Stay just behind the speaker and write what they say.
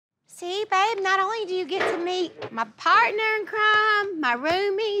See, babe, not only do you get to meet my partner in crime, my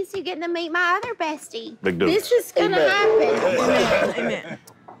roomies, you get to meet my other bestie. Big dude. This is gonna happen. Amen. Amen.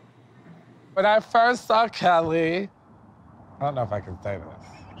 When I first saw Kelly, I don't know if I can say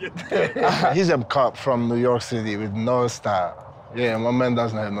this. He's a cop from New York City with no style. Yeah, my man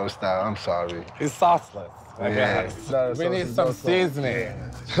doesn't have no style. I'm sorry. He's sauceless, I guess. We need some seasoning.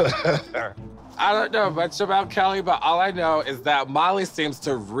 I don't know much about Kelly, but all I know is that Molly seems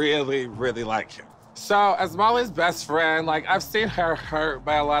to really, really like him. So as Molly's best friend, like, I've seen her hurt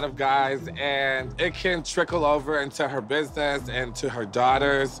by a lot of guys, and it can trickle over into her business and to her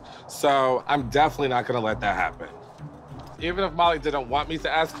daughters. So I'm definitely not gonna let that happen. Even if Molly didn't want me to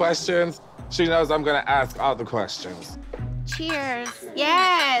ask questions, she knows I'm gonna ask all the questions. Cheers.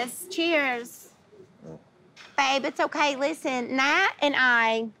 Yes, cheers. Babe, it's okay. Listen, Nat and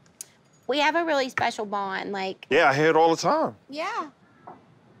I, we have a really special bond. Like, Yeah, I hear it all the time. yeah.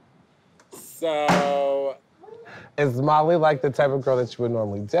 So, is Molly like the type of girl that you would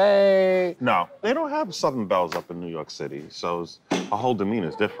normally date? No, they don't have Southern Belles up in New York City, so her whole demeanor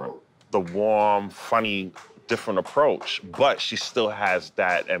is different. The warm, funny, different approach, but she still has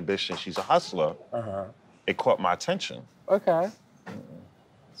that ambition. She's a hustler. It caught my attention. Okay.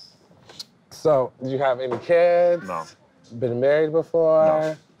 So, do you have any kids? No. Been married before?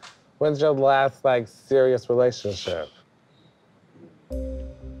 No. When's your last, like, serious relationship?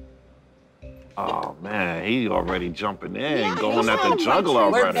 Oh, man, he already jumping in, Yeah, going at come the on,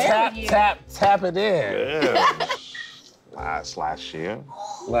 juggler Richard. We're already. tap it in. Yeah. last year.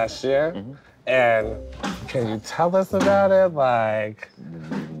 Last year? And can you tell us about it? Like,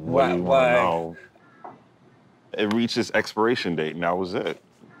 What do you want to know? It reached its expiration date, and that was it.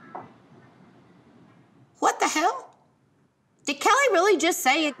 What the hell? Did Kelly really just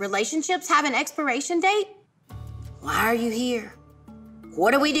say relationships have an expiration date? Why are you here?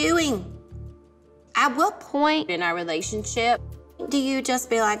 What are we doing? At what point in our relationship do you just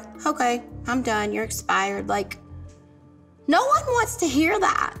be like, okay, I'm done, you're expired? Like, no one wants to hear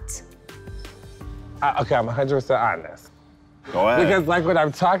that. Okay, I'm 100% honest. Go ahead. Because, like, when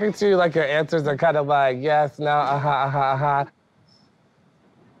I'm talking to you, like, your answers are kind of like, yes, no, I'm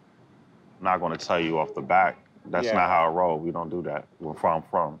not going to tell you off the bat. That's Yeah. not how I roll. We don't do that. Where I'm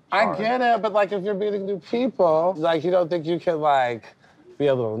from. I Sorry. get it, but, like, if you're meeting new people, like, you don't think you can, like, be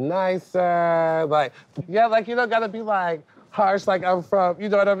a little nicer? Like, yeah, like, you don't gotta be, like, harsh, like, I'm from, you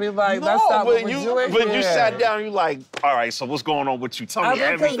know what I mean? Like, that's not what we're doing But here. you sat down, you like, all right, so what's going on with you? Tell me Because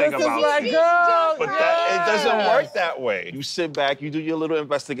everything this about is my you. girl. But it doesn't work that way. You sit back, you do your little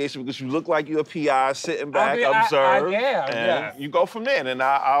investigation because you look like you're a PI, sitting back, observe, I am, and yes. you go from there, and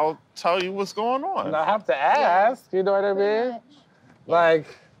I'll tell you what's going on. And I have to ask, you know what I mean? Like,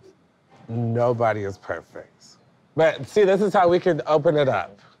 nobody is perfect. But see, this is how we can open it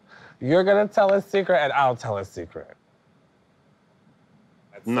up. You're gonna tell a secret and I'll tell a secret.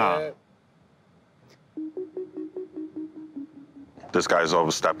 That's Nah. it. This guy's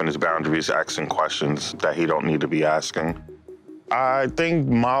overstepping his boundaries, asking questions that he don't need to be asking. I think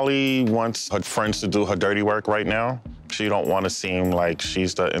Molly wants her friends to do her dirty work right now. She don't want to seem like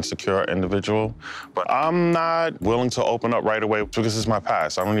she's the insecure individual. But I'm not willing to open up right away because it's my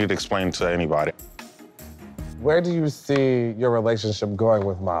past. I don't need to explain to anybody. Where do you see your relationship going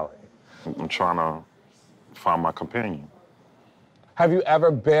with Molly? I'm trying to find my companion. Have you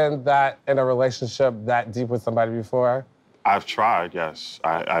ever been that in a relationship that deep with somebody before? I've tried, yes,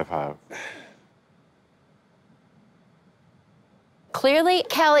 I've had. Clearly,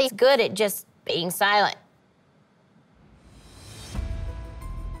 Kelly's good at just being silent.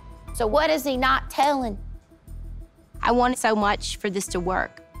 So what is he not telling? I wanted so much for this to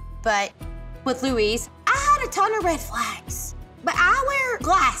work, but with Louise, I had a ton of red flags. But I wear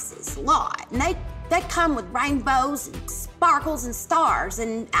glasses a lot, and they come with rainbows and sparkles and stars,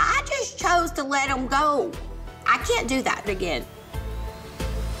 and I just chose to let them go. I can't do that again.